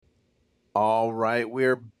All right,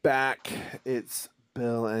 we're back. It's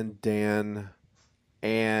Bill and Dan.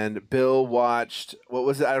 And Bill watched, what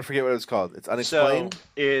was it? I forget what it was called. It's So Unexplained?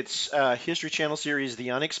 it's History Channel series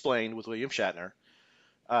The Unexplained with William Shatner,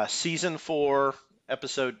 season 4,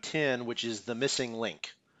 episode 10, which is The Missing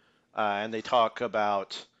Link. And they talk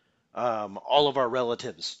about all of our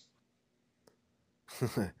relatives.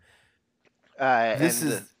 This And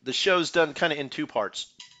the, is, the show's done kind of in two parts.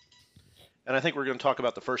 And I think we're going to talk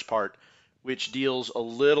about the first part, which deals a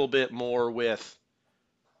little bit more with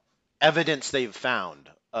evidence they've found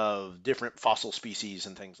of different fossil species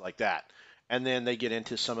and things like that. And then they get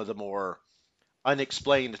into some of the more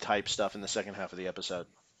unexplained type stuff in the second half of the episode.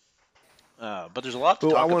 But there's a lot to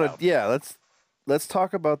well, I talk want about. to, yeah, let's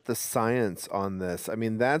talk about the science on this. I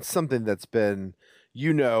mean, that's something that's been,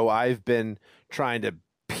 I've been trying to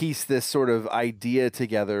piece this sort of idea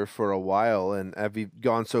together for a while, and have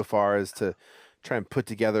gone so far as to try and put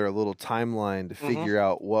together a little timeline to Hmm. figure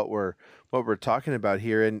out what we're talking about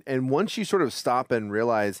here. And once you sort of stop and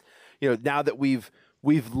realize, now that we've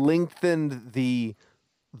lengthened the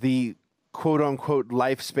quote unquote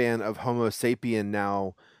lifespan of Homo sapien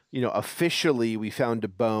now, officially we found a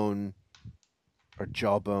bone or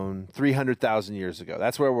jawbone 300,000 years ago.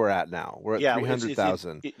 That's where we're at now. We're at Yeah,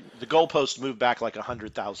 $300,000. the goalpost moved back like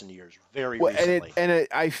 100,000 years very Well, and recently.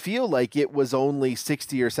 I feel like it was only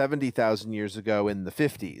 60 or 70,000 years ago in the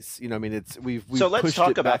 50s. I mean, it's So we've let's pushed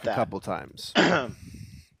talk it back about a that. couple times.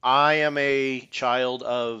 I am a child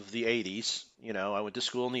of the 80s. I went to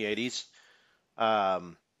school in the 80s,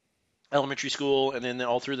 um, elementary school, and then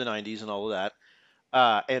all through the 90s and all of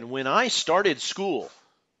that. And when I started school,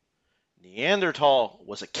 Neanderthal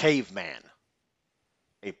was a caveman,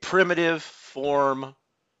 a primitive form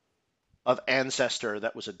of ancestor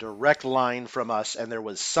that was a direct line from us, and there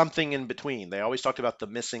was something in between. They always talked about the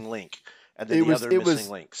missing link and then It the was other it missing was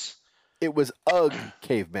links. it was Ugg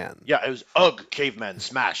caveman. Yeah, it was ugh, cavemen,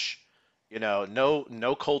 smash.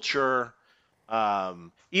 No culture.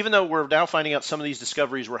 Even though we're now finding out some of these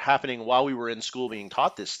discoveries were happening while we were in school being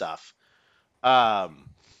taught this stuff. Um,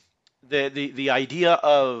 the idea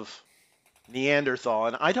of Neanderthal,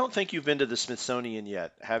 and I don't think you've been to the Smithsonian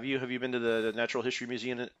yet. Have you? Have you been to the Natural History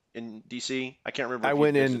Museum in DC? I can't remember I if you'd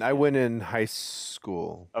went in visited I yet. went in high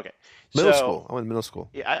school. Okay, Middle so school. I went in middle school.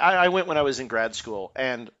 yeah, I went when I was in grad school,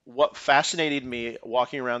 and what fascinated me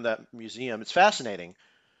walking around that museum, it's fascinating,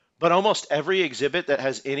 but almost every exhibit that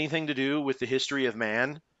has anything to do with the history of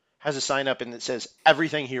man has a sign up and it says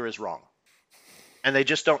everything here is wrong. And they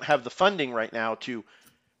just don't have the funding right now to,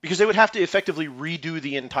 because they would have to effectively redo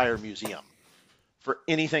the entire museum for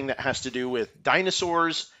anything that has to do with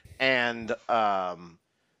dinosaurs and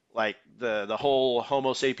like the whole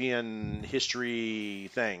Homo sapien history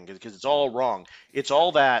thing, because it's all wrong. It's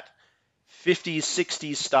all that 50s,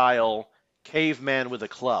 60s style caveman with a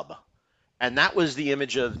club. And that was the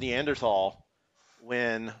image of Neanderthal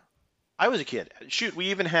when I was a kid. Shoot, we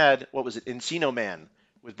even had, what was it, Encino Man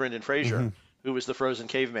with Brendan Fraser, Hmm. who was the frozen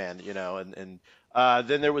caveman, and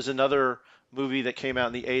then there was another movie that came out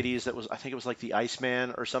in the 80s that was, I think it was like The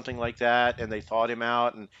Iceman or something like that, and they thawed him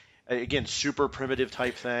out, and again, super primitive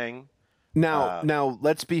type thing. Now, Um, now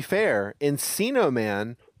let's be fair. Encino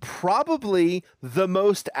Man, probably the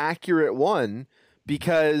most accurate one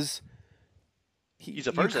because he's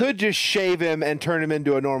a you person. could just shave him and turn him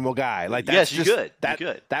into a normal guy. Like Yes, that's you just could. You that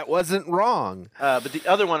could. that wasn't wrong. But the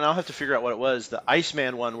other one, I'll have to figure out what it was. The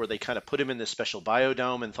Iceman one, where they kind of put him in this special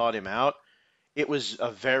biodome and thawed him out. It was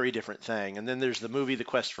a very different thing. And then there's the movie The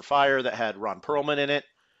Quest for Fire that had Ron Perlman in it,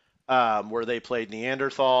 where they played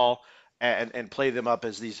Neanderthal and played them up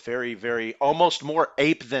as these very, very almost more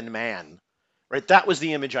ape than man. Right? That was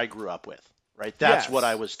the image I grew up with. Right? That's what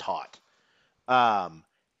I Yes. was taught. Um,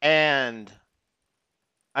 and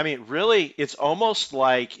I mean, really, it's almost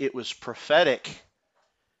like it was prophetic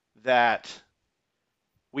that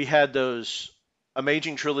we had those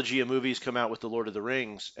amazing trilogy of movies come out with the Lord of the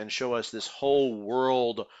Rings and show us this whole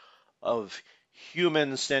world of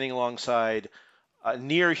humans standing alongside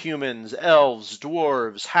near humans, elves,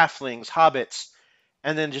 dwarves, halflings, hobbits,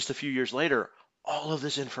 and then just a few years later, all of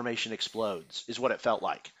this information explodes. Is what it felt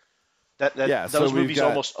like. That Yeah, so those we've movies got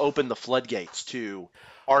almost opened the floodgates to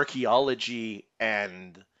archaeology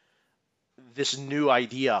and this new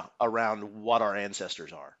idea around what our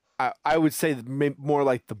ancestors are. I would say more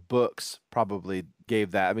like the books probably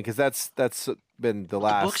gave that. I mean, because that's been the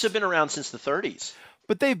But the books have last. been around since the 30s.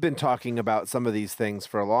 But they've been talking about some of these things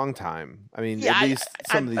for a long time. I mean, Yeah, at least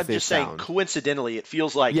some of these I'm they've just saying, found. coincidentally, it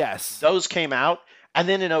feels like Yes. those came out, and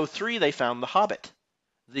then in '03 they found the Hobbit,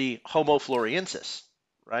 the Homo floresiensis,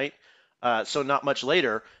 right? So not much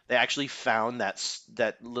later, they actually found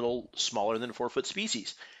that little smaller than 4 foot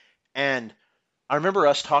species. And I remember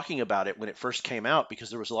us talking about it when it first came out because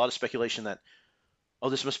there was a lot of speculation that, oh,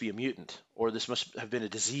 this must be a mutant, or this must have been a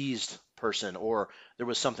diseased person, or there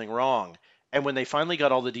was something wrong. And when they finally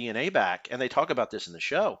got all the DNA back, and they talk about this in the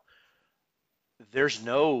show, there's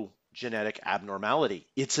no genetic abnormality.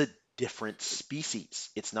 It's a different species.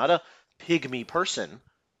 It's not a pygmy person,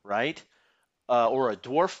 right? Or a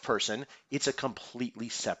dwarf person. It's a completely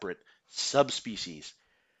separate subspecies.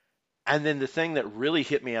 And then the thing that really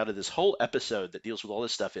hit me out of this whole episode that deals with all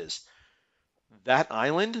this stuff is that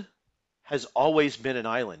island has always been an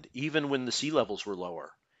island, even when the sea levels were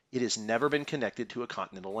lower. It has never been connected to a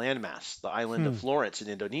continental landmass, the island of Hmm. Florence in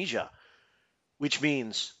Indonesia, which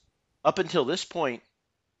means up until this point,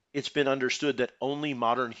 it's been understood that only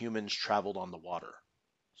modern humans traveled on the water.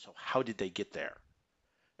 So, how did they get there?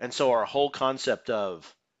 And so, our whole concept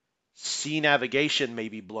of sea navigation may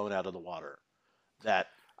be blown out of the water, that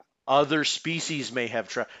other species may have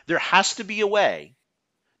traveled. There has to be a way.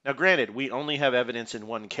 Now, granted, we only have evidence in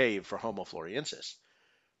one cave for Homo floresiensis,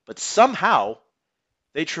 but somehow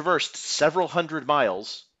they traversed several hundred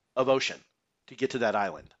miles of ocean to get to that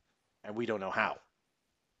island, and we don't know how.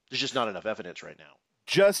 There's just not enough evidence right now.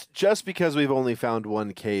 Just because we've only found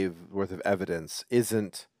one cave worth of evidence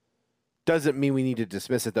isn't doesn't mean we need to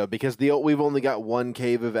dismiss it though, because we've only got one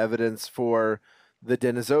cave of evidence for the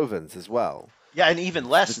Denisovans as well. Yeah, and even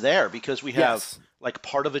less there because we have Yes, like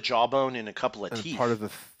part of a jawbone and a couple of and part teeth.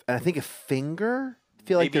 of and I think a finger. I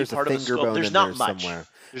feel like Maybe there's a part of a finger skull. bone There's in there not much. somewhere.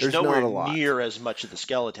 There's There's not nowhere a lot. near as much of the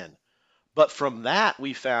skeleton. But from that,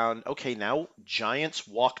 we found okay, now giants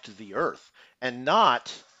walked the earth, and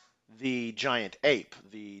not the giant ape,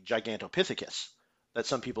 the Gigantopithecus, that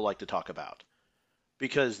some people like to talk about.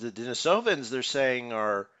 Because the Denisovans, they're saying,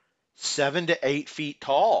 are 7 to 8 feet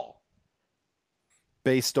tall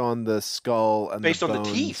Based on the skull and the based on the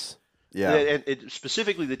teeth. bones. Yeah, And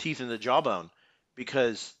specifically the teeth in the jawbone,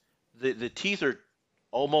 because the teeth are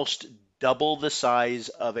almost double the size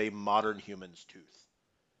of a modern human's tooth,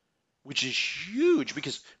 which is huge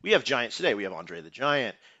because we have giants today. We have Andre the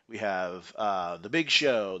Giant. We have the Big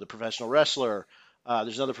Show, the professional wrestler.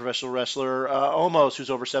 There's another professional wrestler, Omos, who's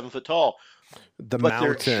over 7 foot tall. the But their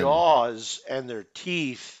mountain. jaws and their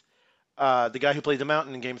teeth, the guy who played the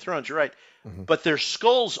Mountain in Game of Thrones, you're right. Mhm. But their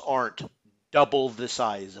skulls aren't double the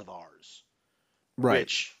size of ours, Right.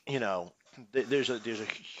 which, there's a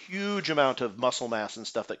huge amount of muscle mass and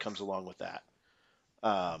stuff that comes along with that.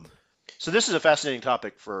 Um, so this is a fascinating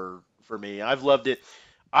topic for me. I've loved it.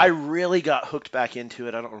 I really got hooked back into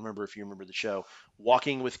it. I don't remember if you remember the show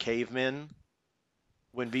Walking with Cavemen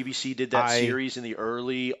when BBC did that I series in the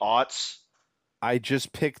early aughts. I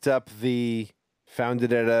just picked up found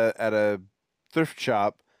it at a thrift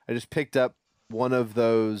shop. I just picked up one of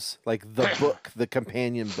those, like the book, the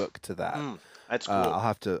companion book to that. That's cool. I'll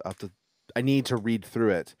have to, I need to read through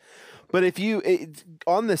it. But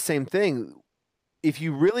on the same thing, if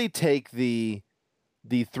you really take the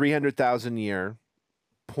 300,000 year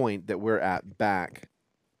point that we're at back,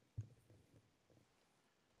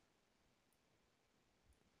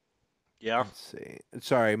 Yeah. let's see.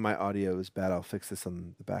 Sorry, my audio is bad. I'll fix this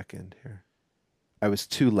on the back end here. I was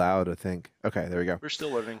too loud, I think. Okay, there we go. We're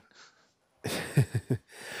still living.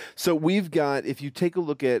 So we've got, if you take a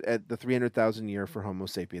look at the 300,000 year for Homo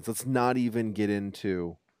sapiens, let's not even get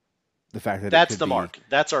into the fact that it That's could the be. mark.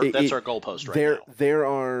 That's our It- that's it- our goalpost right there, now. there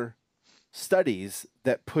are studies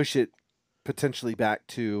that push it potentially back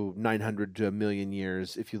to 900 to a million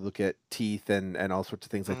years if you look at teeth and all sorts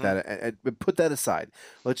of things like that. But put that aside.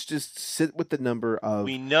 Let's just sit with the number of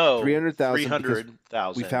We know 300,000 because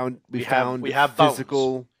 300,000. we found we have bones.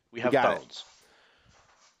 physical. We have got it. bones.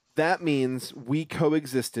 That means we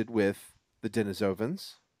coexisted with the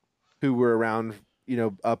Denisovans, who were around,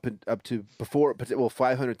 up to before, well,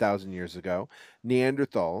 500,000 years ago.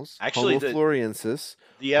 Neanderthals, Actually, Homo floresiensis,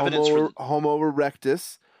 The evidence for Homo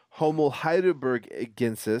erectus, Homo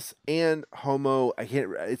heidelbergensis, and Homo.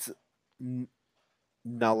 It's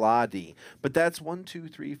naledi, but that's 1, 2,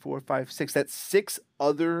 3, 4, 5, 6. That's 6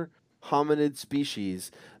 other hominid species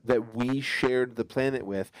that we shared the planet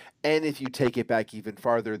with. And if you take it back even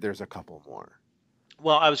farther, there's a couple more.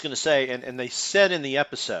 well, I was going to say, and they said in the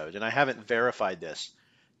episode, and I haven't verified this,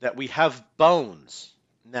 that we have bones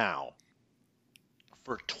now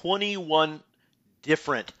for 21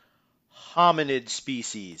 different hominid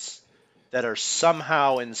species that are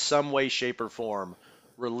somehow, in some way, shape, or form,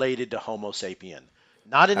 related to Homo sapien.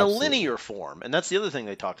 Not in a Absolutely. linear form, and that's the other thing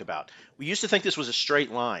they talked about. We used to think this was a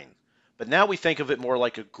straight line, but now we think of it more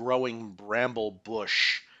like a growing bramble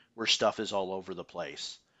bush where stuff is all over the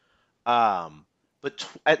place. um, but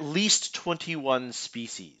at least 21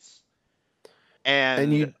 species. And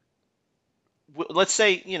And you let's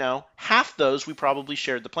say, half those we probably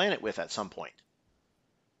shared the planet with at some point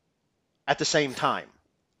at the same time.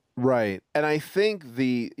 Right. And I think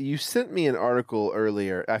you sent me an article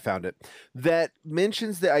earlier, I found it, that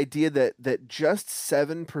mentions the idea that just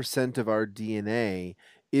 7% of our DNA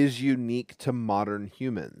is unique to modern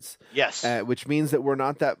humans. Yes. Which means that we're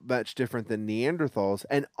not that much different than Neanderthals.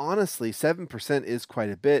 And honestly, 7% is quite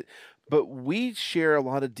a bit, but we share a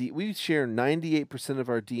lot of we share 98% of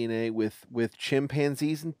our DNA with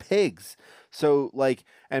chimpanzees and pigs. So like,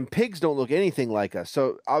 and pigs don't look anything like us.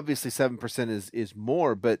 So obviously 7% is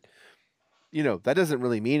more, but that doesn't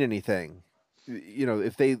really mean anything.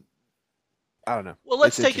 If they, I don't know. Well,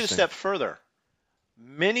 let's It's take it a interesting. step further.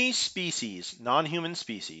 Many species, non-human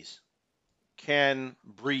species, can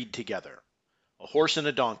breed together. A horse and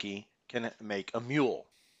a donkey can make a mule,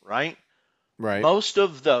 right? Right. Most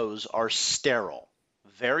of those are sterile.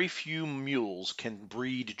 Very few mules can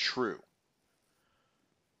breed true.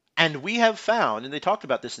 And we have found, and they talked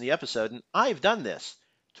about this in the episode, and I've done this.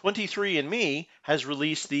 23andMe has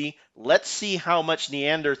released the let's see how much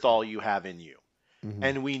Neanderthal you have in you. Hmm.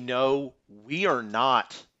 And we know we are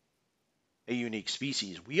not a unique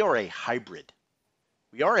species. We are a hybrid.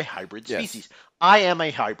 We are a hybrid Yes. species. I am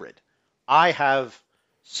a hybrid. I have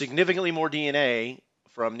significantly more DNA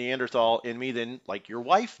from Neanderthal in me than like your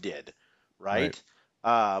wife did, Right.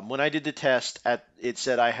 right? When I did the test, it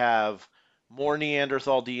said I have more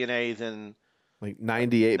Neanderthal DNA than Like like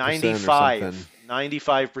 98% or something.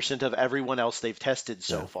 95% of everyone else they've tested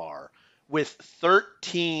so Yeah. far, with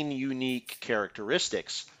 13 unique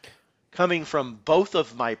characteristics coming from both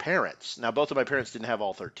of my parents. Now, both of my parents didn't have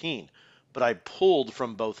all 13, but I pulled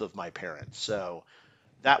from both of my parents. So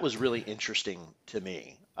that was really interesting to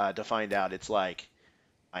me to find out it's like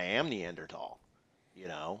I am Neanderthal,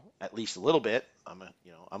 at least a little bit. I'm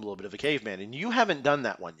a little bit of a caveman, and you haven't done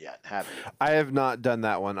that one yet, have you? I have not done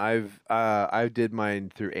that one. I did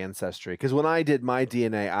mine through Ancestry because when I did my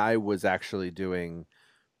DNA, I was actually doing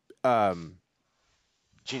um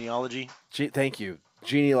Genealogy? thank you.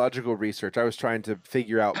 Genealogical research. I was trying to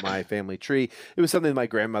figure out my family tree. It was something my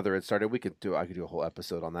grandmother had started. I could do a whole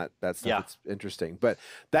episode on that stuff. Yeah. It's interesting. But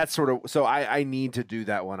that's sort of so I need to do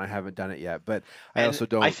that one. I haven't done it yet. But I And also I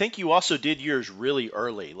don't. think you also did yours really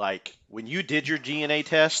early. Like when you did your DNA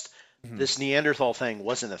test, Mhm. this Neanderthal thing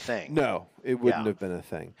wasn't a thing. No, it wouldn't Yeah. have been a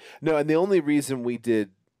thing. No, and the only reason we did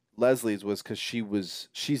Leslie's was because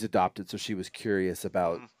she's adopted, so she was curious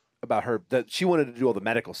Mhm. about her that she wanted to do all the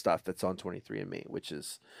medical stuff that's on 23andMe, which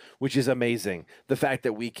is amazing. The fact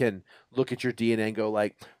that we can look at your DNA and go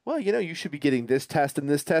like, well, you should be getting this test and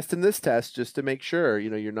this test and this test just to make sure,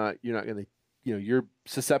 you're not going to, you're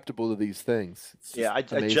susceptible to these things. It's Yeah,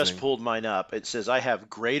 just I just amazing. pulled mine up. It says I have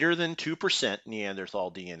greater than 2%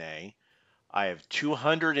 Neanderthal DNA. I have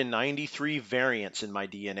 293 variants in my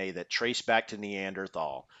DNA that trace back to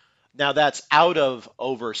Neanderthal. Now that's out of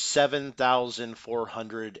over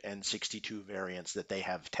 7,462 variants that they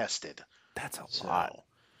have tested. That's a lot. So,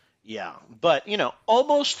 yeah, but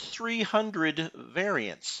almost 300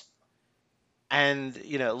 variants. And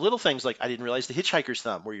little things like I didn't realize the hitchhiker's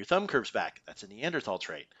thumb, where your thumb curves back, that's a Neanderthal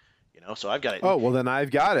trait. So I've got it. And Oh, well then I've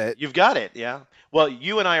got it. you've got it, yeah. Well,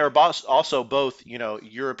 you and I are also both,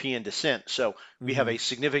 European descent, so we have Hmm. a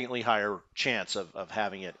significantly higher chance of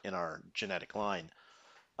having it in our genetic line.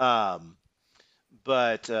 Um,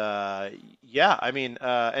 but yeah, I mean,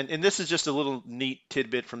 and this is just a little neat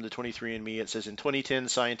tidbit from the 23andMe. It says in 2010,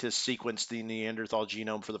 scientists sequenced the Neanderthal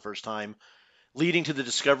genome for the first time, leading to the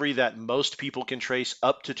discovery that most people can trace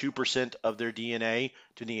up to 2% of their DNA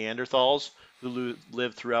to Neanderthals who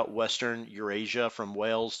lived throughout Western Eurasia from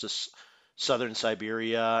Wales to southern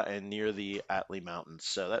Siberia and near the Atli Mountains.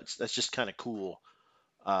 So that's just kind of cool.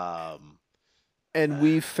 Um, And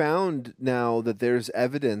we've found now that there's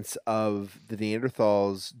evidence of the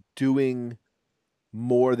Neanderthals doing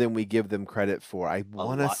more than we give them credit for. I a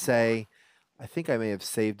want to lot more. say, I think I may have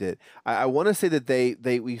saved it. I want to say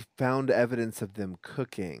that we found evidence of them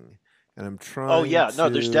cooking, and I'm Oh trying yeah, no,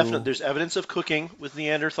 to. there's evidence of cooking with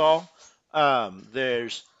Neanderthal.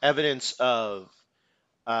 There's evidence of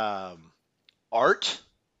um, art.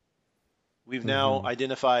 We've now Hmm.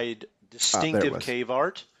 identified Ah, there it distinctive was. cave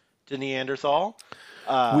art to Neanderthal.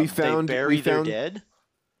 We They found we bury their found dead.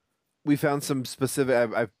 we found some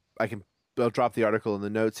specific. I can I'll drop the article in the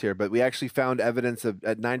notes here, but we actually found evidence of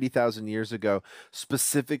at 90,000 years ago,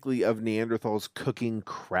 specifically of Neanderthals cooking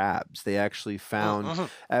crabs. They actually found Mm-hmm.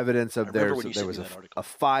 evidence I of remember theirs. when you There sent me was that a article.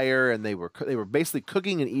 fire, and they were basically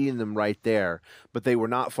cooking and eating them right there, but they were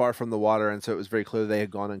not far from the water, and so it was very clear they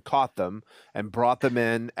had gone and caught them and brought them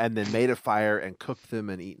in, and then made a fire and cooked them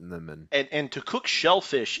and eaten them. And And to cook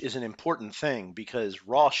shellfish is an important thing because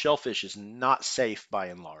raw shellfish is not safe by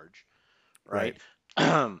and large, right,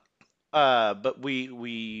 right? But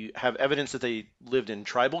we have evidence that they lived in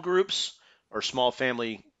tribal groups or small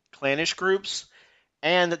family clannish groups,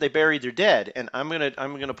 and that they buried their dead. And I'm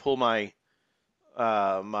gonna pull my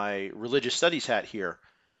religious studies hat here.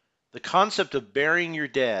 The concept of burying your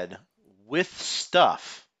dead with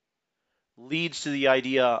stuff leads to the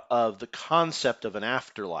idea of the concept of an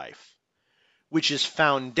afterlife, which is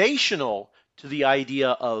foundational to the idea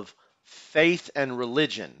of faith and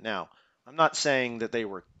religion. Now, I'm not saying that they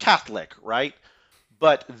were Catholic, right?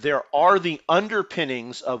 But there are the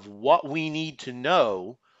underpinnings of what we need to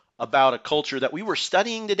know about a culture that we were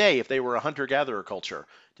studying today, if they were a hunter gatherer culture,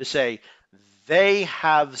 to say they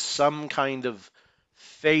have some kind of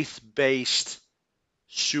faith based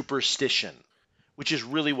superstition, which is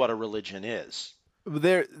really what a religion is.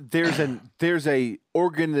 there's a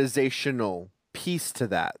organizational piece to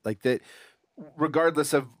that, like that,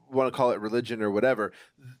 regardless of want to call it religion or whatever,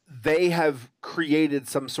 they have created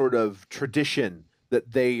some sort of tradition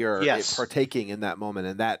that they are Yes, partaking in that moment,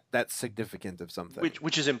 and that's significant of something.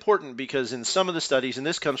 which is important because in some of the studies, and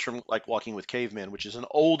this comes from like Walking with Cavemen, which is an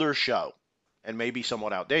older show and maybe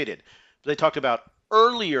somewhat outdated, but they talked about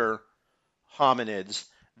earlier hominids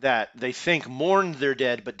that they think mourned their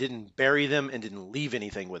dead but didn't bury them and didn't leave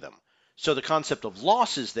anything with them. So the concept of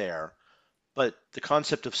loss is there, but the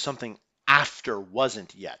concept of something after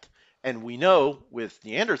wasn't yet. And we know with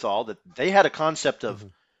Neanderthal that they had a concept of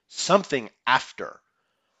Mhm. something after.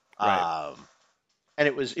 Right. Um, and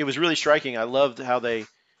it was really striking. I loved how they,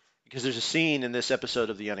 because there's a scene in this episode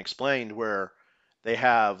of The Unexplained where they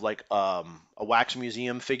have like a wax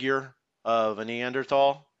museum figure of a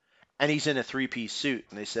Neanderthal, and he's in a three-piece suit.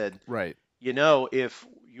 And they said, Right. if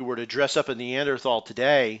you were to dress up a Neanderthal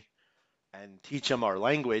today and teach them our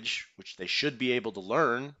language, which they should be able to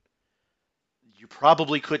learn, you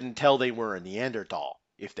probably couldn't tell they were a Neanderthal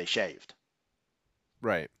if they shaved,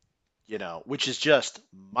 Right. which is just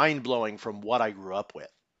mind blowing from what I grew up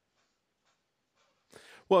with.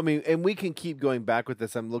 Well, I mean, and we can keep going back with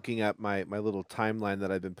this. I'm looking at my little timeline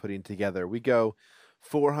that I've been putting together. We go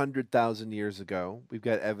 400,000 years ago. We've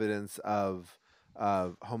got evidence of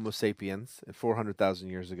Homo sapiens 400,000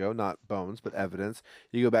 years ago, not bones, but evidence.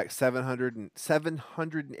 You go back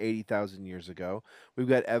 780,000 years ago. We've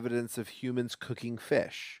got evidence of humans cooking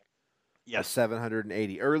fish. At Yes,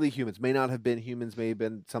 780, early humans may not have been humans, may have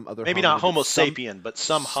been some other maybe not hominid, but Homo sapien, but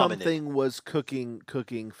some hominid. something was cooking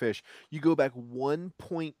fish. You go back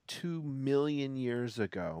 1.2 million years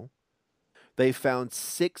ago, they found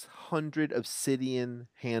 600 obsidian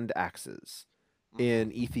hand axes Hmm.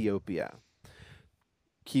 in Ethiopia.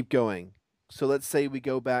 Keep going. So let's say we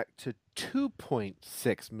go back to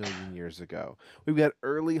 2.6 million years ago. We've got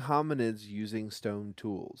early hominids using stone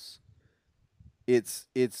tools. It's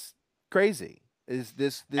crazy. Is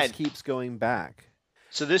this And keeps going back.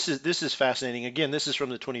 so this is fascinating. Again, this is from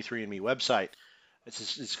the 23andMe website.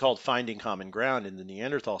 It's called Finding Common Ground in the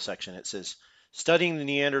Neanderthal section. It says studying the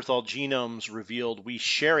Neanderthal genomes revealed we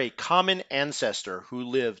share a common ancestor who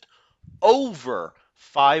lived over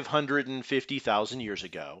 550,000 years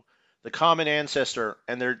ago. The common ancestor,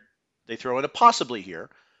 and they throw in a possibly here,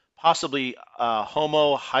 possibly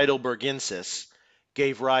Homo heidelbergensis,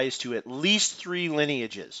 gave rise to at least three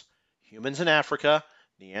lineages: humans in Africa,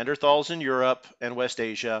 Neanderthals in Europe and West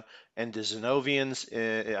Asia, and Denisovians.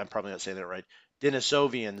 I'm probably not saying that right.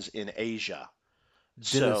 Denisovians in Asia.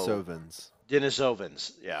 So Denisovans.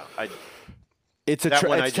 Denisovans, yeah. I It's that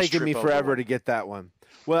one I it's just taken me trip over forever one. to get that one.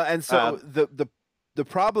 Well, and Uh, so the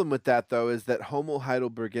problem with that though is that Homo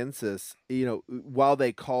heidelbergensis, while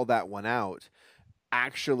they call that one out,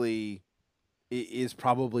 actually is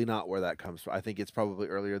probably not where that comes from. I think it's probably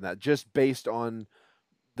earlier than that, just based on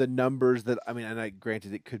the numbers that I mean, and I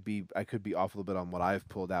granted it could be I could be off a little bit on what I've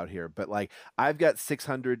pulled out here, but like I've got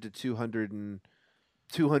 600 to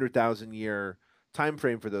 200,000 year time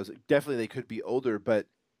frame for those. Definitely they could be older, but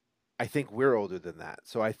I think we're older than that.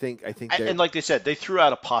 So I think they're and like they said, they threw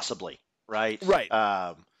out a possibly, right? right.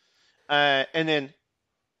 And then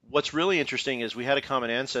what's really interesting is we had a common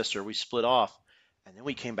ancestor, we split off, and then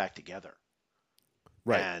we came back together.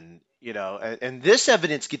 Right. And this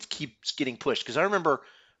evidence keeps getting pushed because I remember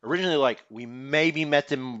Originally, like, we maybe met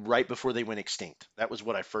them right before they went extinct. That was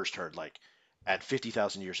what I first heard, like at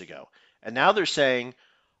 50,000 years ago. And now they're saying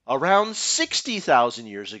around 60,000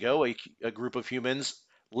 years ago, a group of humans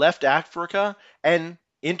left Africa and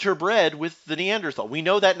interbred with the Neanderthal. We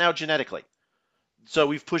know that now genetically. So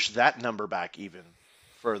we've pushed that number back even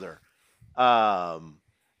further. Um,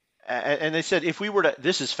 and they said if we were to,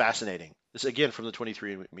 this is fascinating. This again from the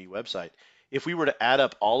 23andMe website. If we were to add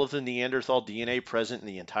up all of the Neanderthal DNA present in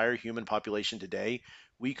the entire human population today,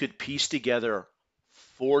 we could piece together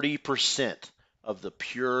 40% of the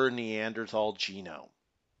pure Neanderthal genome.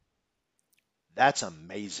 That's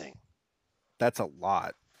amazing. That's a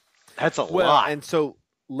lot. That's a Well, lot. and so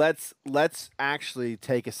let's actually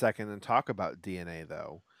take a second and talk about DNA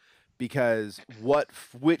though, because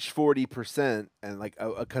which 40%, and like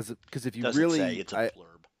because if you Doesn't say, really it's a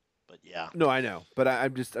blurb, but yeah. no, I know, but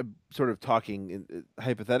I'm sort of talking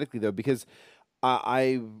hypothetically though, because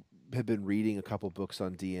I have been reading a couple books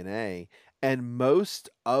on DNA, and most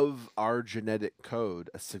of our genetic code,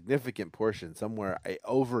 a significant portion, somewhere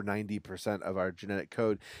over 90% of our genetic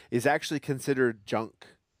code, is actually considered junk.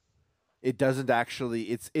 It doesn't actually.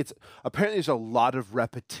 It's apparently there's a lot of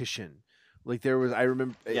repetition. Like there was, I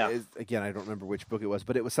remember Yeah. again. I don't remember which book it was,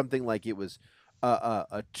 but it was something like it was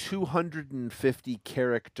a 250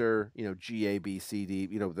 character, GABCD,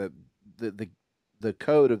 the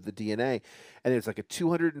code of the DNA, and it's like a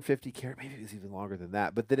 250 character. Maybe it was even longer than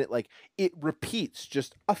that. But then it repeats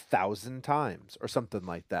just 1,000 times or something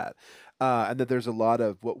like that, and that there's a lot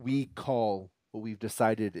of what we've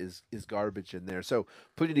decided is garbage in there. So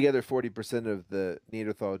putting together 40% of the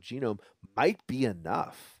Neanderthal genome might be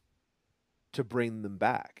enough to bring them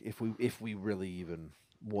back if we really even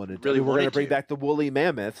wanted to. I Really mean, we're going to wanted bring to. back the woolly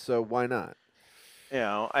mammoth, so why not?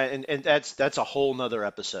 And that's a whole nother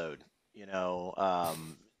episode. You know,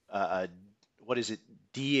 what is it?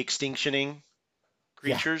 De-extinctioning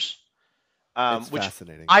Yeah, creatures, it's which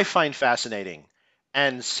fascinating. I find fascinating.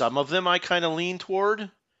 And some of them I kind of lean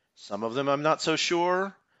toward. Some of them I'm not so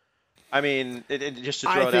sure. I mean, just to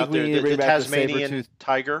I throw it think out we there, need to the bring back the Tasmanian saber-toothed.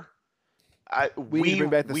 tiger. We need to bring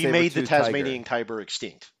back the We made the saber-toothed tiger. Tasmanian tiger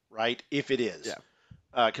extinct, right? If it is,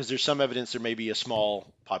 Yeah. because there's some evidence there may be a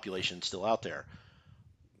small population still out there.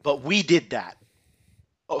 But we did that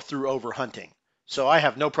through overhunting. So I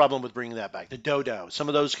have no problem with bringing that back. The dodo, some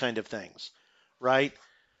of those kind of things, right?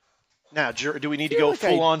 Now, do we I need to feel go like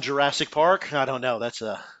full I on Jurassic Park? I don't know. That's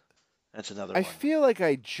another I one. feel like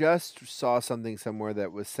I just saw something somewhere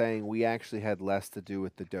that was saying we actually had less to do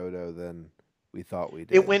with the dodo than we thought we It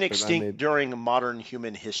did. went But I extinct may during modern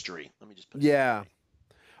human history. Let me just put it that yeah.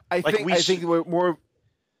 way. Like we, I think more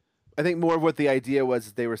I think more of what the idea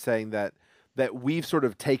was they were saying that we've sort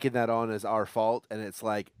of taken that on as our fault, and it's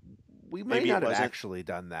like we might maybe it not have wasn't. actually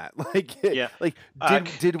done that. Like Yeah. like Uh,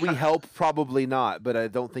 did we help? Probably not, but I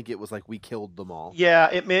don't think it was like we killed them all. Yeah,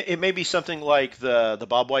 it may be something like the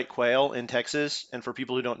bobwhite quail in Texas. And for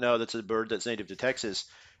people who don't know, that's a bird that's native to Texas.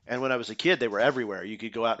 And when I was a kid, they were everywhere. You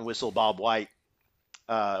could go out and whistle Bob White,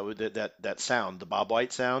 with that sound, the Bob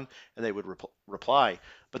White sound, and they would reply.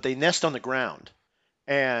 But they nest on the ground,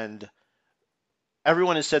 and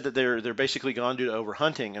everyone has said that they're basically gone due to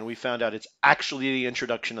overhunting. And we found out it's actually the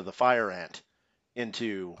introduction of the fire ant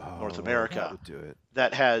into North Oh, that America would do it.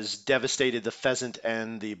 that has devastated the pheasant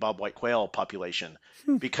and the bobwhite quail population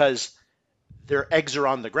Hmm. because their eggs are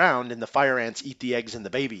on the ground and the fire ants eat the eggs and the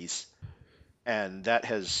babies, and that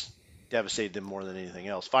has devastated them more than anything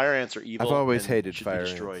else. Fire ants are I've evil always and hated should be fire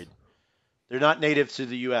ants. destroyed. They're not native to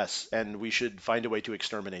the U.S., and we should find a way to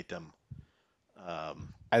exterminate them.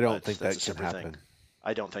 I don't But think that's that a can separate thing. happen.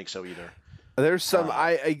 I don't think so either. There's some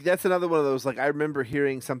Uh, that's another one of those, like I remember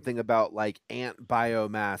hearing something about like ant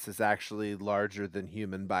biomass is actually larger than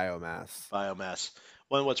human biomass. Biomass.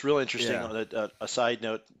 Well, what's real interesting Yeah. on a side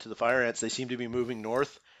note to the fire ants, they seem to be moving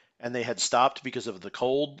north, and they had stopped because of the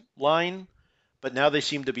cold line, but now they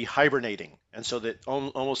seem to be hibernating, and so that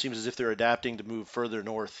almost seems as if they're adapting to move further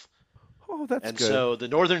north. Oh, that's And good. so the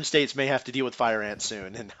northern states may have to deal with fire ants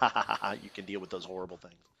soon, and you can deal with those horrible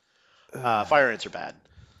things. Fire ants are bad.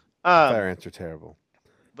 Fire Um, ants are terrible.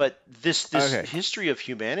 but this Okay. history of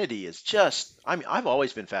humanity is just, I mean, I've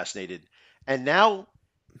always been fascinated, and now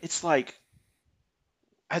it's like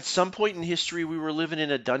at some point in history we were living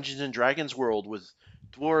in a Dungeons and Dragons world with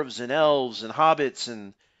dwarves and elves and hobbits,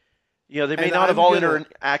 and they may And not have I'm all gonna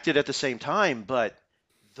interacted at the same time, but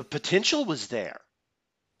the potential was there.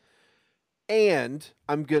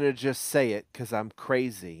 I'm gonna just say it because I'm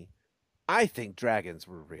crazy. I think dragons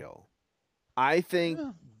were real. I think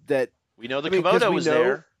Yeah. that We know I the mean, because Komodo was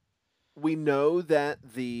there. we know that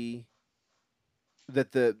the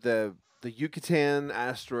the Yucatan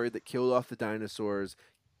asteroid that killed off the dinosaurs,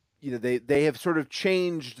 they have sort of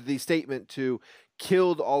changed the statement to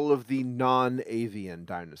killed all of the non-avian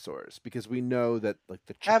dinosaurs because we know that like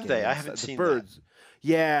the Have they? I chickens, haven't the seen that. birds.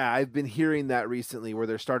 Yeah, I've been hearing that recently where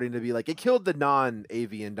they're starting to be like it killed the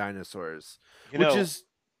non-avian dinosaurs, You which know, is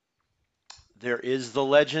there is the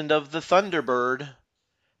legend of the Thunderbird,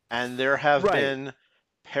 and there have right. been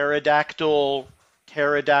pterodactyl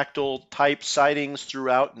type sightings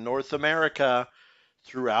throughout North America,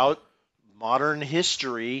 throughout modern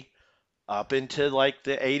history, up into like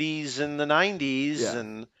the 80s and the 90s. Yeah.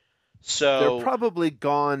 And They're so, probably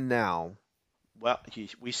gone now. well,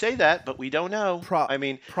 we say that, but we don't know. Pro- I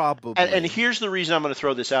mean, and Probably. here's the reason I'm going to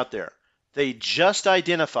throw this out there. They just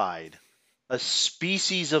identified a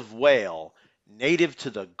species of whale native to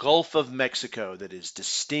the Gulf of Mexico that is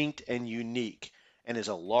distinct and unique and is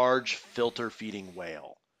a large filter feeding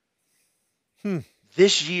whale. Hmm.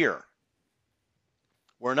 This year,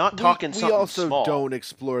 we're not talking We something also small. don't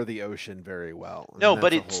explore the ocean very well. I mean, No,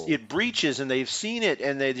 but that's a whole. it breaches and they've seen it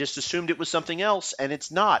and they just assumed it was something else and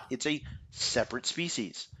it's not. It's a separate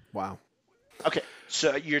species. Wow. Okay,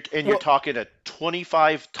 so you're Well, talking a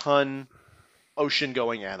 25-ton ocean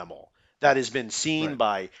going animal that has been seen right.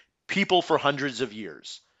 by people for hundreds of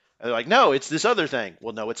years. And they're like, no, it's this other thing.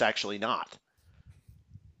 Well, no, it's actually not.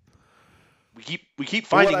 We keep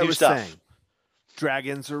But what finding I new was stuff. saying,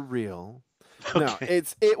 dragons are real. No, Okay.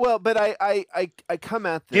 it's it. Well, but I come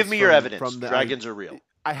at Give this me your evidence. from the Dragons are real.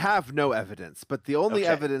 I have no evidence, but the only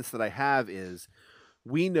Okay. evidence that I have is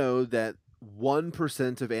we know that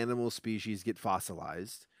 1% of animal species get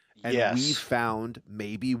fossilized, and we Yes. found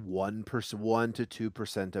maybe 1%, 1 to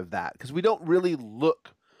 2% of that because we don't really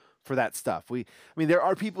look for that stuff. I mean, there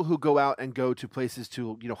are people who go out and go to places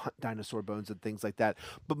to hunt dinosaur bones and things like that,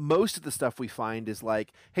 but most of the stuff we find is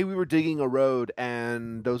like, hey, we were digging a road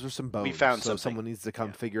and those are some We bones, found so something. someone needs to come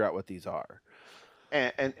Yeah. figure out what these are.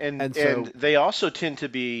 And And and so, they also tend to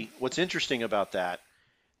be what's interesting about that,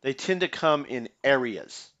 they tend to come in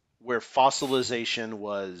areas where fossilization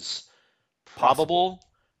was possible. probable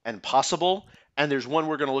and possible. And there's one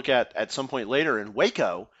we're going to look at some point later in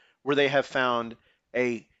Waco, where they have found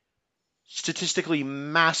a statistically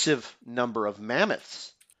massive number of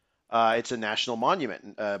mammoths. It's a national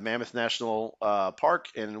monument, Mammoth National Park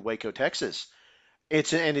in Waco, Texas.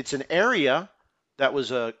 It's an area that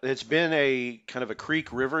it's been a kind of a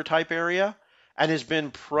creek river type area and has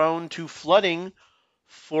been prone to flooding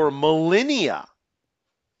for millennia.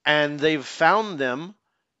 And they've found them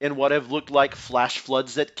in what have looked like flash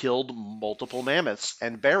floods that killed multiple mammoths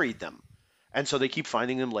and buried them. And so they keep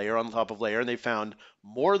finding them layer on top of layer, and they found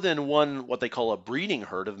more than one what they call a breeding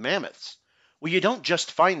herd of mammoths. Well, you don't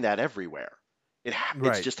just find that everywhere. It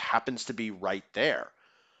Right. just happens to be right there.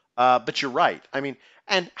 But you're right. I mean,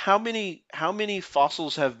 and how many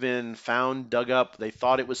fossils have been found, dug up? They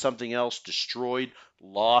thought it was something else, destroyed,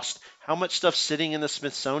 lost. How much stuff sitting in the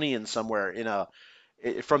Smithsonian somewhere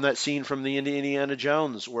from that scene from the Indiana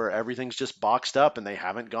Jones where everything's just boxed up and they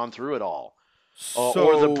haven't gone through it all,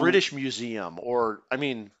 or the So British Museum, or I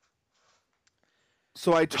mean,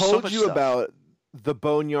 so I there's so told much you stuff. about the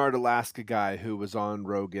Boneyard, Alaska guy who was on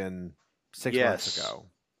Rogan 6 months Yes, ago.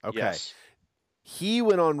 Okay. yes, He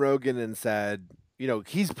went on Rogan and said,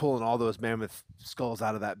 he's pulling all those mammoth skulls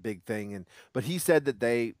out of that big thing. But he said that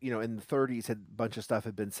they, in the 30s, had a bunch of stuff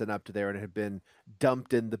had been sent up to there and it had been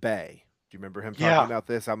dumped in the bay. Do you remember him talking yeah, about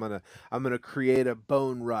this? I'm gonna create a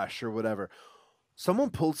bone rush or whatever. Someone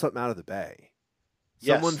pulled something out of the bay.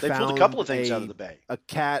 yes. Someone They pulled a couple found of things out of the bay. a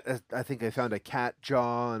cat. I think they found a cat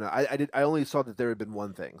jaw, and I only saw that there had been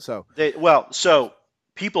one thing. So So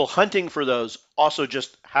people hunting for those also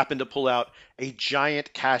just happened to pull out a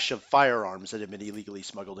giant cache of firearms that had been illegally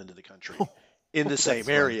smuggled into the country in the same that's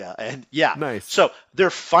fun. area. And yeah, Nice. so they're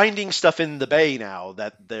finding stuff in the bay now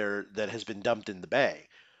that has been dumped in the bay.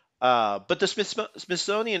 But the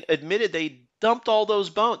Smithsonian admitted they dumped all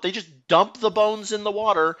those bones. They just dumped the bones in the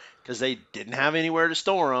water because they didn't have anywhere to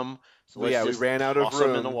store them. So Well, let's yeah, we just ran out of toss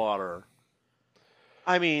them in the room. water.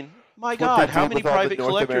 I mean, my It's what they God, how did many with all the private North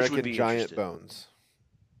collectors would American be giant interested? bones.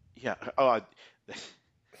 Yeah. Oh,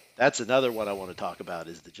 that's another one I want to talk about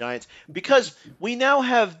is the giants because we now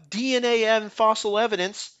have DNA and fossil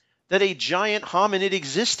evidence that a giant hominid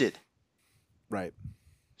existed. Right.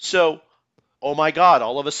 So, oh my God,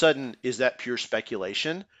 all of a sudden, is that pure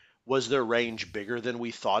speculation? Was their range bigger than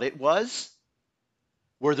we thought it was?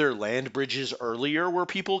 Were there land bridges earlier where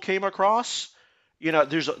people came across?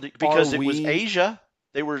 There's Are because it was we Asia.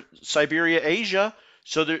 They were Siberia, Asia.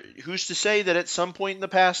 So who's to say that at some point in the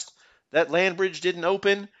past that land bridge didn't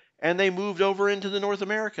open and they moved over into the North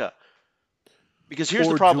America? Because here's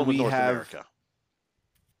the Or do problem with we North have? America.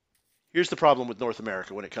 Here's the problem with North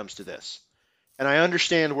America when it comes to this. And I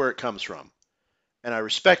understand where it comes from, and I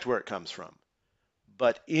respect where it comes from.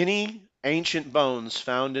 But any ancient bones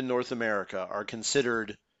found in North America are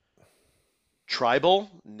considered tribal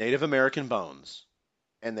Native American bones,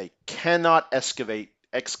 and they cannot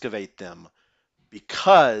excavate them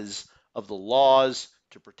because of the laws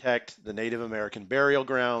to protect the Native American burial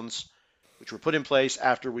grounds, which were put in place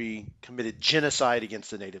after we committed genocide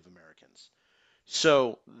against the Native Americans.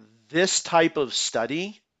 So this type of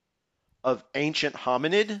study of ancient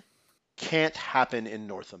hominid can't happen in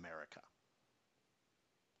North America.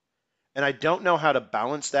 And I don't know how to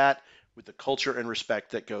balance that with the culture and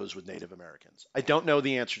respect that goes with Native Americans. I don't know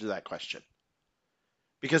the answer to that question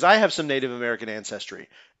because I have some Native American ancestry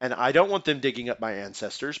and I don't want them digging up my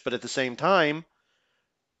ancestors, but at the same time,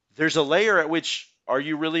 there's a layer at which are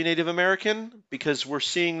you really Native American? Because we're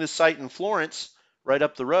seeing this site in Florence, right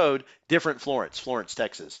up the road, different Florence, Florence,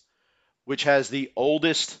 Texas, which has the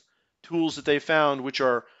oldest tools that they found, which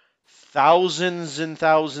are thousands and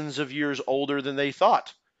thousands of years older than they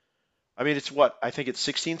thought. I mean, it's what? I think it's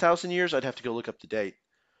 16,000 years. I'd have to go look up the date.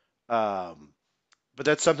 Um, but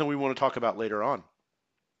that's something we want to talk about later on.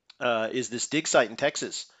 Is this dig site in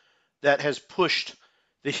Texas that has pushed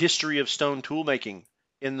the history of stone tool making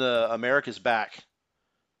in the Americas back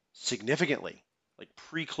significantly, like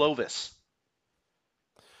pre-Clovis.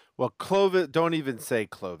 Well, Clovis. Don't even say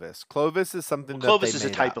Clovis. Clovis is Well, something that they Clovis is a made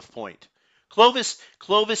type up. of point.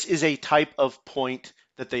 Clovis is a type of point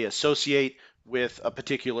that they associate with a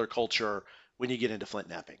particular culture when you get into flint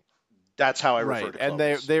knapping. That's how I refer Right, to and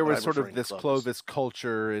Clovis there when was I'm sort of referring to this Clovis. Clovis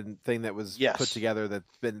culture and thing that was put Yes, together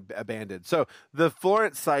that's been abandoned. So the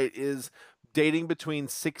Florence site is dating between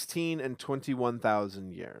 16 and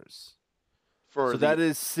 21,000 years. for So the that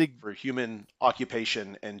is for human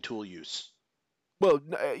occupation and tool use. well,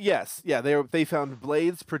 yes, yeah. They found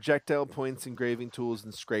blades, projectile points, engraving tools,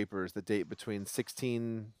 and scrapers that date between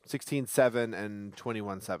 16.7 and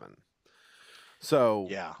 21.7.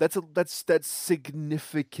 So Yeah. that's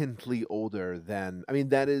significantly older than. I mean,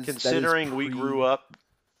 that is Considering pre.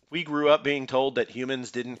 we grew up being told that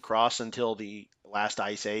humans didn't cross until the last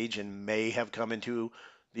ice age and may have come into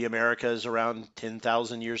the Americas around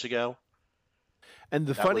 10,000 years ago. And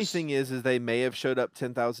the That funny was thing is they may have showed up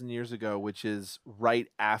 10,000 years ago, which is right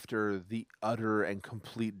after the utter and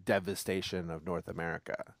complete devastation of North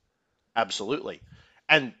America. absolutely.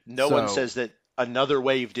 And no one So, says that another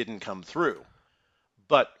wave didn't come through.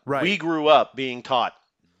 But we right, grew up being taught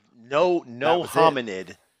that was it.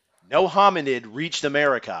 no hominid reached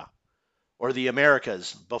America or the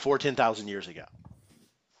Americas before 10,000 years ago.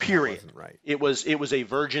 That Period. wasn't right. It was a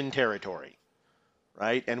virgin territory,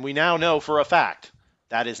 right? And we now know for a fact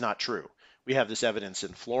that is not true. We have this evidence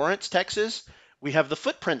in Florence, Texas. We have the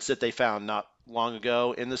footprints that they found not long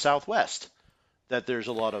ago in the Southwest that there's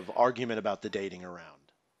a lot of argument about the dating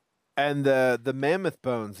around. And the mammoth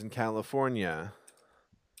bones in California,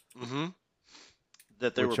 Hmm.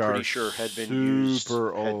 That they were which pretty are sure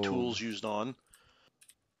super had old. tools used on.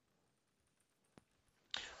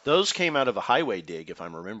 Those came out of a highway dig, if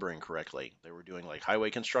I'm remembering correctly. They were doing like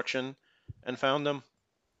highway construction and found them.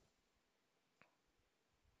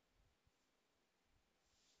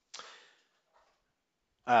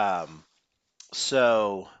 Um,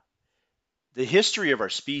 so the history of our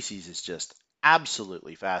species is just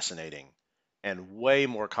absolutely fascinating and way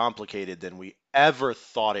more complicated than we ever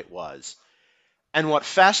thought it was. And what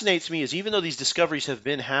fascinates me is even though these discoveries have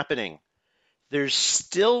been happening, there's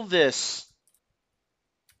still this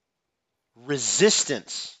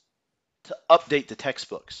resistance to update the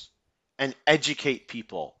textbooks and educate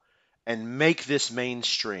people and make this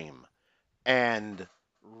mainstream and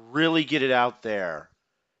really get it out there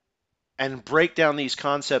and break down these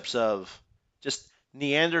concepts of just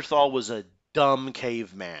Neanderthal was a dumb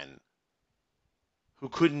caveman who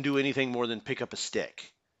couldn't do anything more than pick up a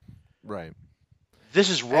stick. Right. This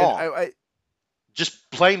is And wrong. Just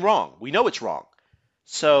plain wrong. We know it's wrong.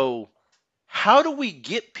 So, how do we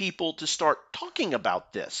get people to start talking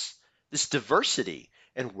about this diversity,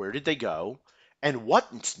 and where did they go, and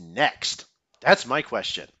what's next? That's my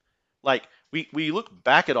question. Like, we look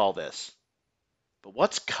back at all this, but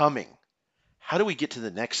what's coming? How do we get to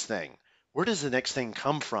the next thing? Where does the next thing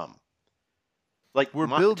come from? Like, we're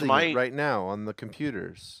building it right now on the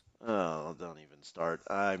computers. oh, don't even start.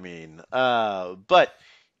 But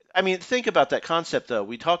I mean, think about that concept though.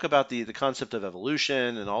 We talk about the concept of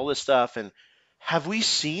evolution and all this stuff, and have we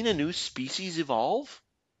seen a new species evolve?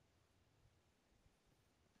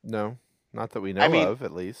 No, not that we I know mean, of,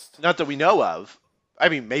 at least. not that we know of. I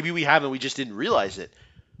mean, maybe we haven't, we just didn't realize it.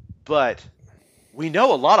 But We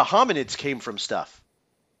know a lot of hominids came from stuff.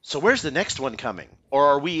 So where's the next one coming? Or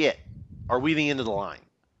are we it? Are we the end of the line?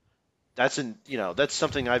 That's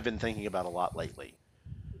something I've been thinking about a lot lately.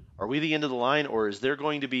 Are we the end of the line, or is there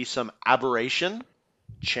going to be some aberration,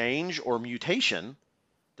 change, or mutation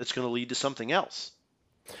that's going to lead to something else?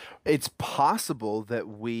 It's possible that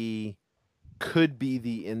we could be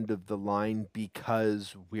the end of the line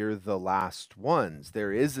because we're the last ones.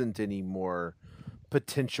 There isn't any more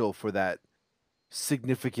potential for that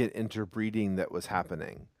significant interbreeding that was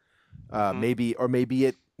happening. Hmm.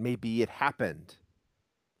 Maybe it happened.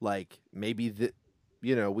 Like maybe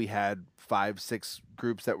we had 5, 6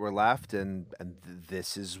 groups that were left, and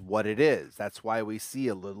this is what it is. That's why we see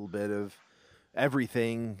a little bit of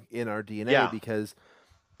everything in our DNA, Yeah, because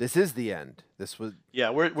this is the end. yeah,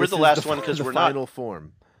 we're This the is last one because the final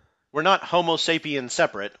form. we're not Homo sapien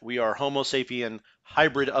separate. We are Homo sapien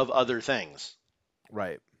hybrid of other things.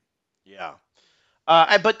 Right. Yeah.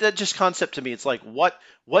 But that just concept to me, it's like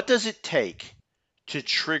what does it take to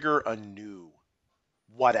trigger a new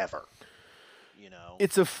whatever? You know,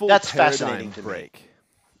 It's a full that's fascinating paradigm to me. break.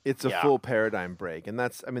 It's a Yeah. full paradigm break, and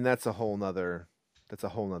that's a whole nother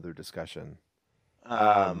discussion.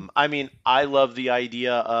 Um, I mean, I love the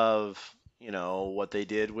idea of what they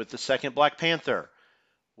did with the second Black Panther,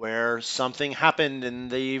 where something happened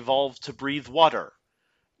and they evolved to breathe water,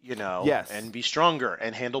 and yes, be stronger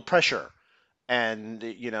and handle pressure and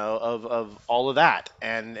of all of that,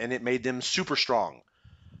 and it made them super strong.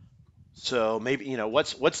 So maybe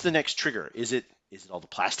what's the next trigger? Is it all the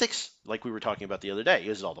plastics like we were talking about the other day?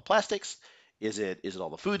 Is it all the plastics? Is it all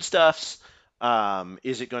the foodstuffs?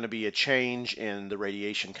 Is it going to be a change in the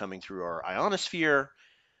radiation coming through our ionosphere?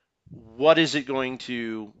 What is it going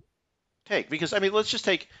to take? Because I mean, let's just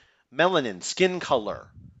take melanin, skin color,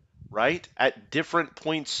 right? At different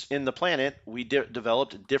points in the planet, we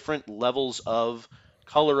developed different levels of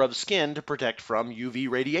color of skin to protect from UV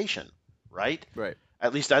radiation, right? right.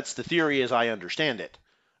 At least that's the theory as I understand it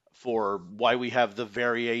for why we have the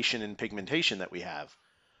variation in pigmentation that we have.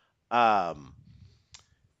 Um,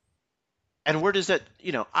 and where does that,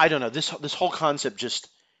 I don't know. This whole concept just,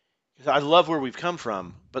 I love where we've come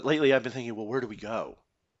from, but lately I've been thinking, well, where do we go?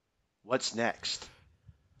 What's next?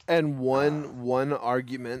 And Uh, one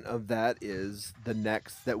argument of that is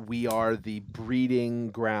that we are the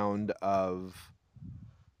breeding ground of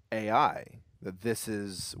AI. That this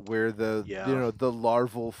is where yeah, the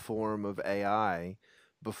larval form of AI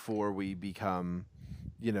before we become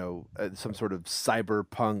some sort of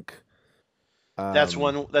cyberpunk. that's Um,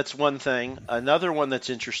 one thing. Another one that's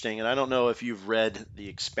interesting, and I don't know if you've read The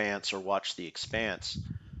Expanse or watched The Expanse,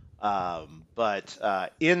 but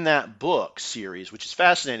in that book series, which is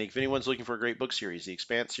fascinating, if anyone's looking for a great book series, The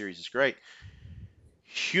Expanse series is great.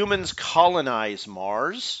 Humans colonize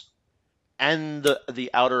Mars and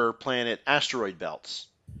the outer planet asteroid belts.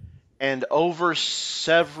 And over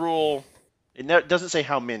several, it doesn't say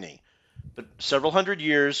how many, but several hundred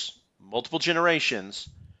years, multiple generations,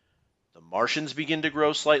 the Martians begin to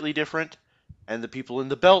grow slightly different, and the people in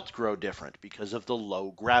the belt grow different because of the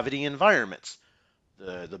low gravity environments.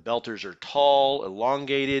 The belters are tall,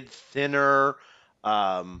 elongated, thinner.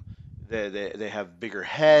 Um, they have bigger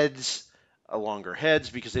heads, longer heads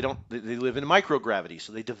because they live in microgravity,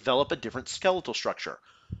 so they develop a different skeletal structure.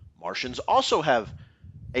 Martians also have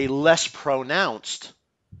a less pronounced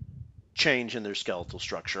change in their skeletal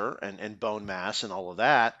structure and bone mass and all of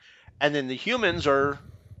that. And then the humans are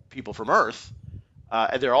people from Earth.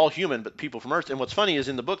 They're all human, but people from Earth. And what's funny is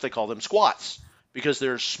in the book they call them squats because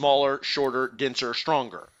they're smaller, shorter, denser,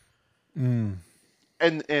 stronger. mm,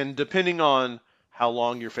 And depending on how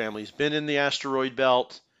long your family's been in the asteroid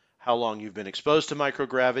belt, how long you've been exposed to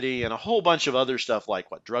microgravity, and a whole bunch of other stuff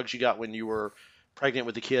like what drugs you got when you were pregnant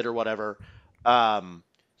with the kid or whatever. Um,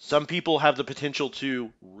 some people have the potential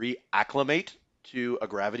to reacclimate to a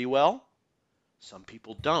gravity well. Some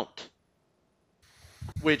people don't,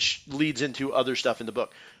 which leads into other stuff in the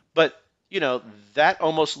book. But that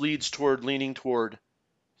almost leaning toward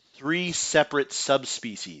three separate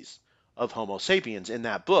subspecies of Homo sapiens in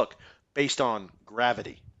that book based on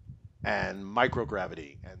gravity and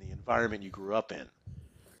microgravity and the environment you grew up in.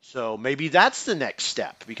 So maybe that's the next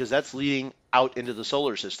step because that's leading out into the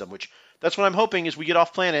solar system, which that's what I'm hoping is we get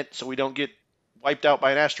off planet so we don't get wiped out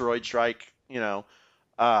by an asteroid strike.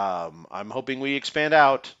 I'm hoping we expand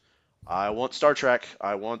out. I want Star Trek.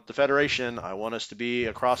 I want the Federation. I want us to be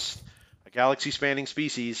across a galaxy spanning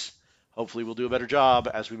species. Hopefully, we'll do a better job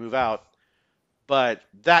as we move out. But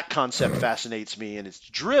that concept fascinates me, and it's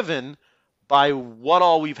driven by what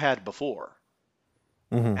all we've had before.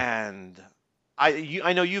 mhm. And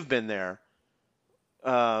I know you've been there.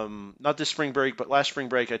 not this spring break, but last spring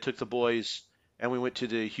break, I took the boys and we went to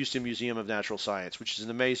the Houston Museum of Natural Science, which is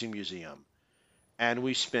an amazing museum. And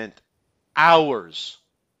we spent hours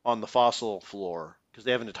on the fossil floor because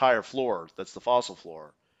they have an entire floor that's the fossil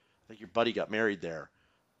floor. I think your buddy got married there.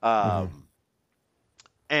 Hmm. Um,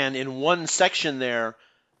 and in one section there,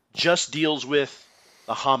 just deals with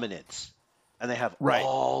the hominids. And they have Right.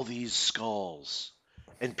 all these skulls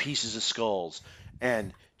and pieces of skulls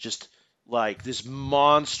and just like this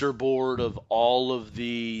monster board of all of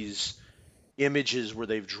these images where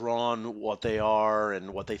they've drawn what they are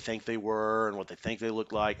and what they think they were and what they think they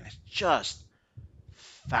look like. And it's just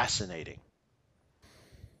fascinating.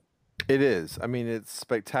 It is. I mean, it's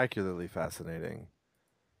spectacularly fascinating.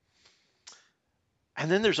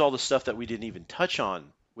 And then there's all the stuff that we didn't even touch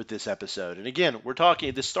on with this episode. And again,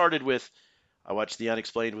 this started with I watched The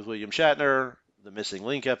Unexplained with William Shatner, the Missing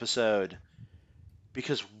Link episode,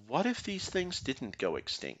 because what if these things didn't go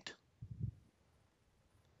extinct?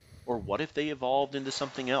 Or what if they evolved into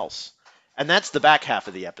something else? And that's the back half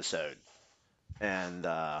of the episode. And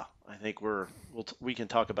I think we can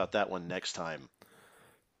talk about that one next time.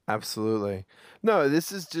 Absolutely. No,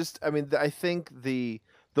 this is just. I mean, I think the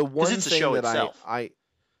Because one it's a thing show that itself. I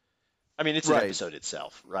I mean, it's an right, episode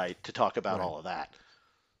itself, right? To talk about right. all of that.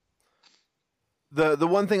 The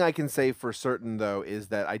one thing I can say for certain though is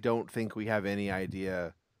that I don't think we have any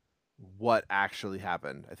idea what actually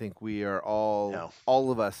happened. I think we are No,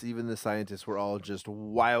 all of us, even the scientists, we're all just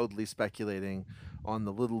wildly speculating on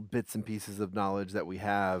the little bits and pieces of knowledge that we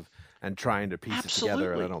have and trying to piece it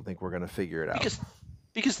together. And I absolutely. don't think we're going to figure it out.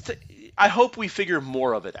 Because I hope we figure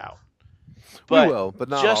more of it out. We But will, but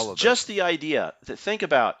not all of it. just the idea that think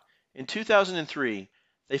about in 2003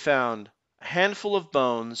 they found a handful of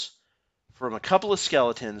bones from a couple of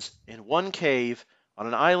skeletons in one cave on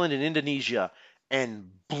an island in Indonesia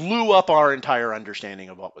and blew up our entire understanding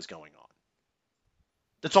of what was going on.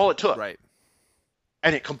 That's all it took. Right.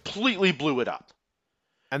 And it completely blew it up.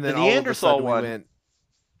 And The then all of a Neanderthal sudden we one, went.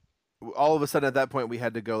 All of a sudden at that point we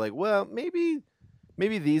had to go like, well, maybe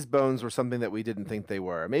these bones were something that we didn't think they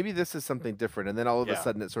were. Maybe this is something different. And then all of a yeah.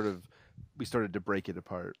 sudden it sort of we started to break it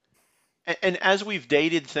apart. And as we've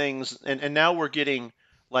dated things, and now we're getting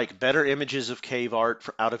like better images of cave art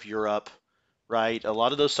out of Europe, right? A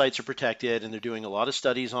lot of those sites are protected, and they're doing a lot of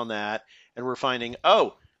studies on that. And we're finding,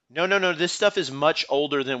 oh, no, no, no, this stuff is much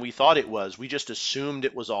older than we thought it was. We just assumed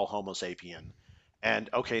it was all Homo sapien. And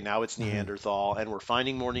okay, now it's Hmm. Neanderthal, and we're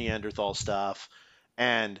finding more Neanderthal stuff.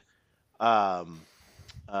 And um,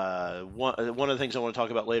 one of the things I want to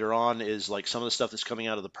talk about later on is like some of the stuff that's coming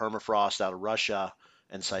out of the permafrost out of Russia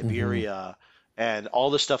and Hmm. Siberia, and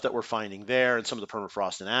all the stuff that we're finding there, and some of the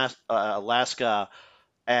permafrost in Alaska,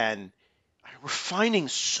 and we're finding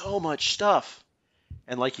so much stuff.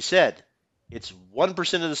 And like you said, it's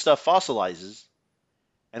 1% of the stuff fossilizes,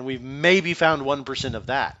 and we've maybe found 1% of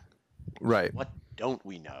that. So Right. what don't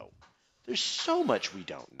we know? There's so much we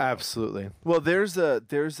don't know. Absolutely. Well, there's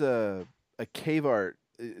a cave art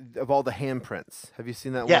of all the handprints. Have you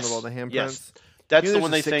seen that one of all Yes, the yes, handprints? You that's know, the there's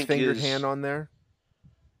one a they six think fingered is. hand on there.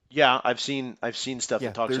 Yeah, I've seen stuff that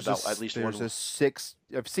Yeah, talks about at least there's one. a six.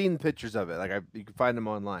 I've seen pictures of it. Like you can find them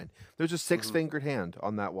online. There's a six Mhm. fingered hand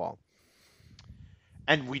on that wall.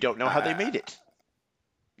 And we don't know how they Uh, made it.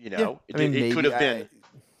 yeah, I mean It could maybe have I. been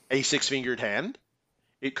a six-fingered hand.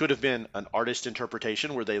 It could have been an artist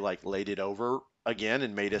interpretation where they like laid it over again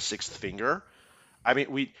and made a sixth finger. I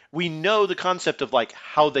mean, we know the concept of like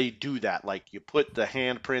how they do that. Like you put the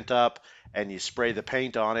handprint up and you spray the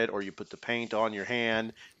paint on it, or you put the paint on your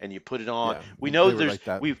hand and you put it on. Yeah, We know they were there's like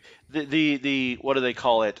that. we've the what do they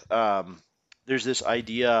call it? There's this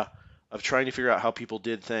idea of trying to figure out how people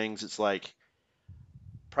did things. It's like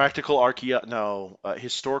practical archaeo no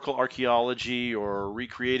historical archaeology or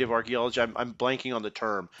recreative archaeology. I'm blanking on the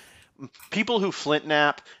term. People who flint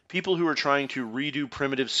knap, people who are trying to redo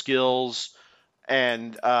primitive skills,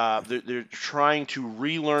 and they're trying to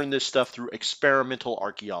relearn this stuff through experimental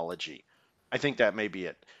archaeology. I think that may be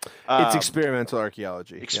it. It's Um, experimental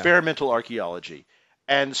archaeology. Yeah. experimental archaeology.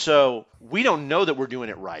 And so we don't know that we're doing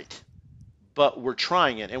it right, but we're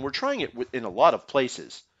trying it, and we're trying it in a lot of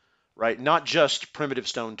places, right? Not just primitive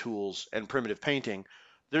stone tools and primitive painting.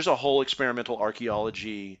 There's a whole experimental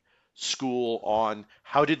archaeology school on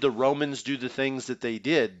how did the Romans do the things that they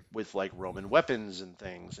did with like Roman weapons and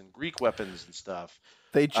things and Greek weapons and stuff.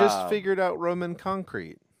 They just Um, figured out Roman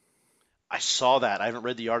concrete. I saw that. I haven't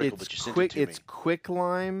read the article, but you sent it to It's me.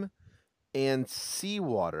 quicklime and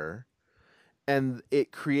seawater, and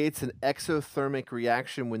it creates an exothermic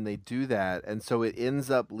reaction when they do that, and so it ends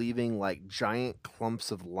up leaving like giant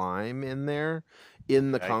clumps of lime in there.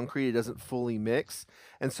 in the Okay. concrete. It doesn't fully mix.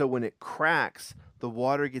 And so when it cracks, the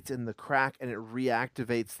water gets in the crack and it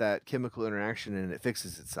reactivates that chemical interaction and it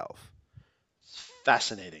fixes itself. It's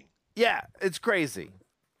fascinating. Yeah, it's crazy.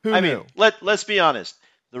 Who I mean, knew? let's be honest.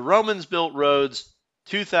 The Romans built roads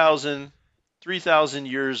 2,000, 3,000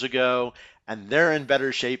 years ago, and they're in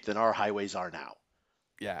better shape than our highways are now.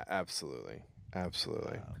 Yeah, absolutely.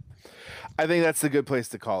 Absolutely. I think that's a good place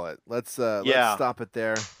to call it. Let's Yeah, stop it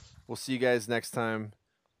there. We'll see you guys next time.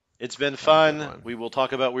 it's been Have a good fun. one. We will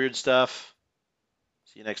talk about weird stuff.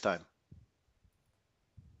 See you next time.